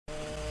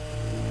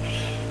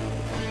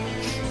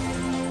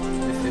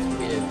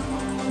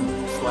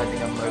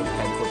riding a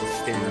moped with a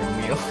steering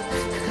wheel.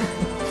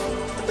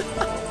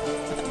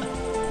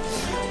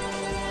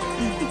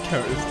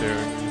 Counter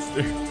steering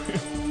wheel.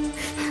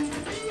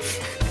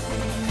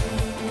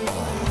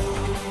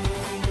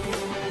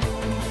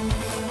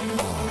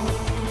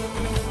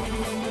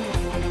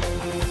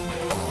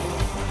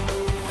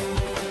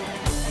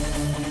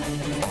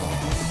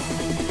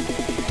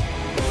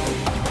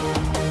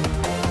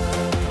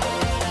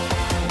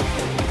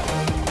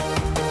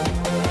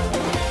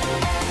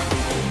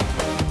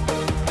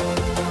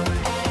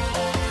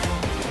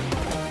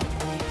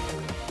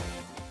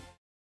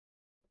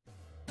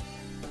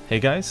 Hey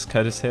guys,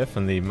 Curtis here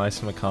from the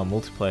Mice and Car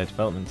multiplayer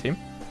development team.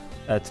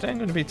 Today I'm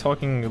going to be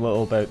talking a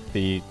little about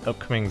the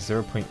upcoming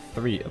 0.3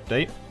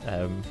 update,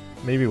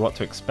 maybe what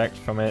to expect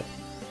from it,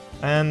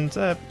 and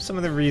some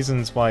of the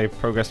reasons why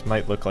progress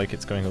might look like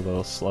it's going a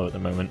little slow at the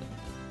moment.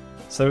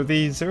 So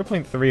the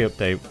 0.3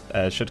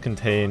 update should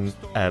contain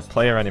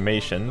player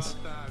animations,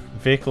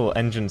 vehicle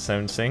engine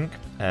sound sync,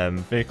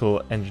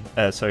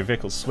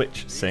 vehicle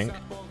switch sync,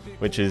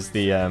 which is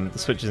the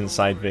switches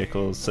inside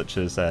vehicles such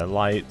as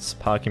lights,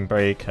 parking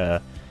brake,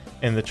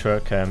 in the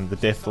truck, the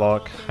diff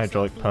lock,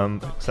 hydraulic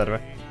pump,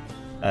 etc.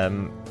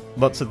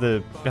 Lots of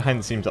the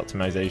behind-the-scenes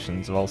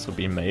optimizations have also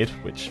been made,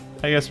 which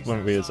I guess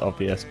won't be as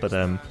obvious, but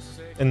in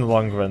the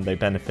long run they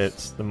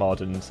benefit the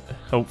mod and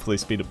hopefully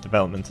speed up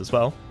development as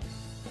well.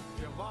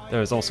 There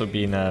has also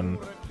been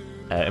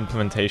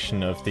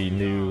implementation of the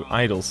new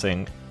idle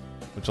sync,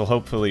 which will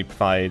hopefully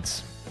provide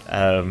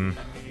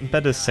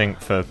better sync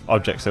for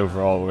objects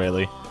overall,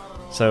 really.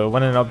 So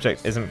when an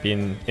object isn't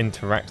being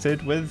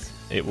interacted with,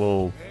 it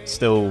will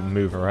still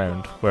move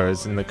around,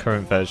 whereas in the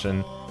current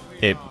version,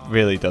 it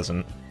really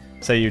doesn't.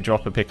 Say you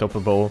drop a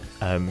pick-upable,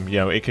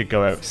 it could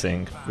go out of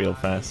sync real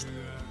fast.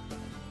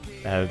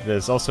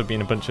 There's also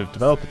been a bunch of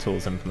developer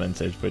tools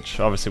implemented, which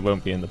obviously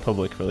won't be in the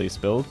public release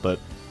build, but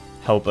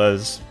help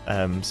us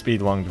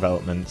speed along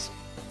development.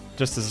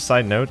 Just as a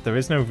side note, there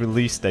is no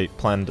release date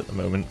planned at the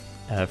moment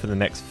for the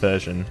next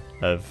version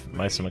of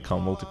Mice and Car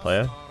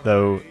multiplayer,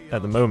 though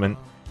at the moment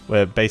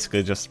we're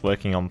basically just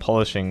working on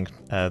polishing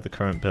the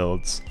current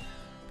builds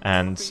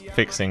and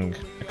fixing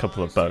a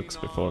couple of bugs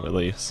before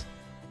release.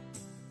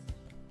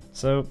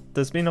 So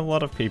there's been a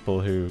lot of people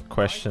who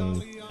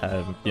question,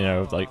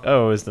 like,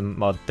 oh, is the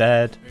mod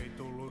dead?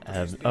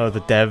 Oh,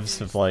 the devs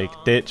have like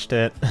ditched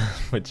it,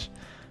 which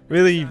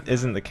really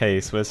isn't the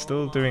case. We're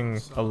still doing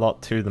a lot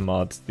to the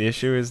mod. The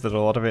issue is that a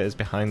lot of it is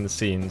behind the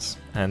scenes,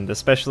 and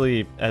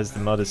especially as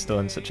the mod is still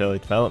in such early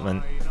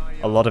development,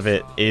 a lot of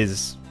it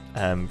is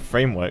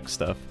framework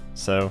stuff.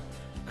 So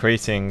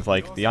creating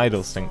like the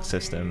idle sync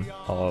system,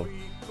 or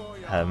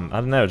I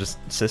don't know, just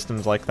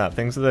systems like that,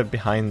 things that are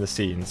behind the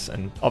scenes,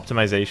 and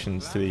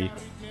optimizations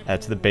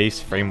to the base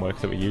framework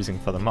that we're using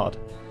for the mod,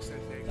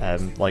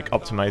 like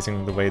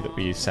optimizing the way that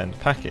we send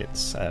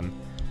packets.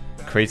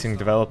 Creating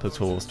developer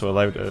tools to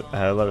allow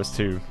us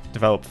to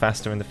develop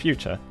faster in the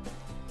future.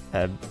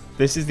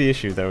 This is the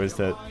issue, though, is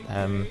that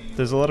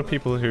there's a lot of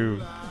people who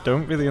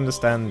don't really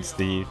understand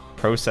the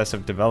process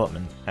of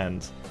development,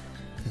 and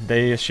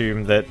they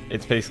assume that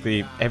it's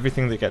basically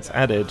everything that gets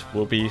added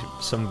will be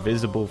some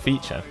visible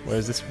feature,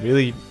 whereas this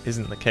really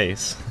isn't the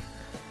case,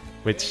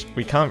 which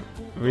we can't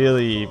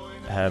really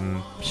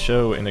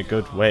show in a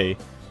good way.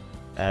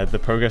 The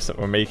progress that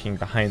we're making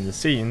behind the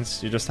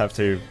scenes, you just have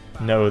to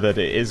know that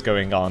it is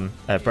going on,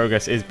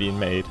 progress is being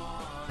made,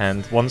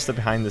 and once the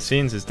behind the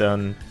scenes is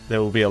done,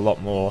 there will be a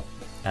lot more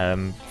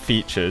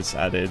features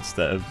added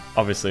that are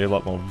obviously a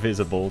lot more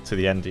visible to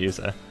the end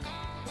user.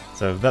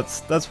 So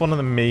that's one of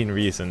the main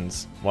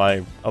reasons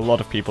why a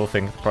lot of people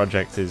think the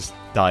project is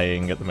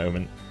dying at the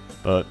moment,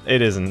 but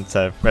it isn't,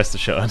 rest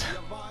assured.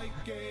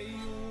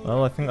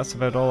 Well, I think that's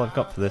about all I've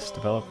got for this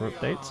developer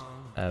update.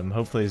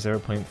 Hopefully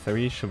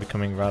 0.3 should be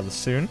coming rather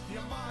soon.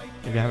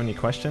 If you have any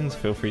questions,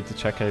 feel free to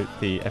check out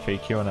the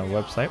FAQ on our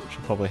website, which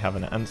will probably have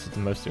an answer to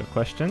most of your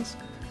questions.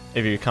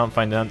 If you can't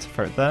find an answer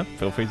for it there,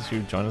 feel free to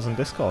join us on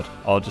Discord,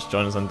 or just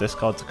join us on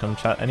Discord to come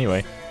chat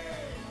anyway.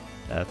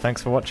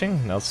 Thanks for watching,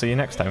 and I'll see you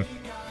next time.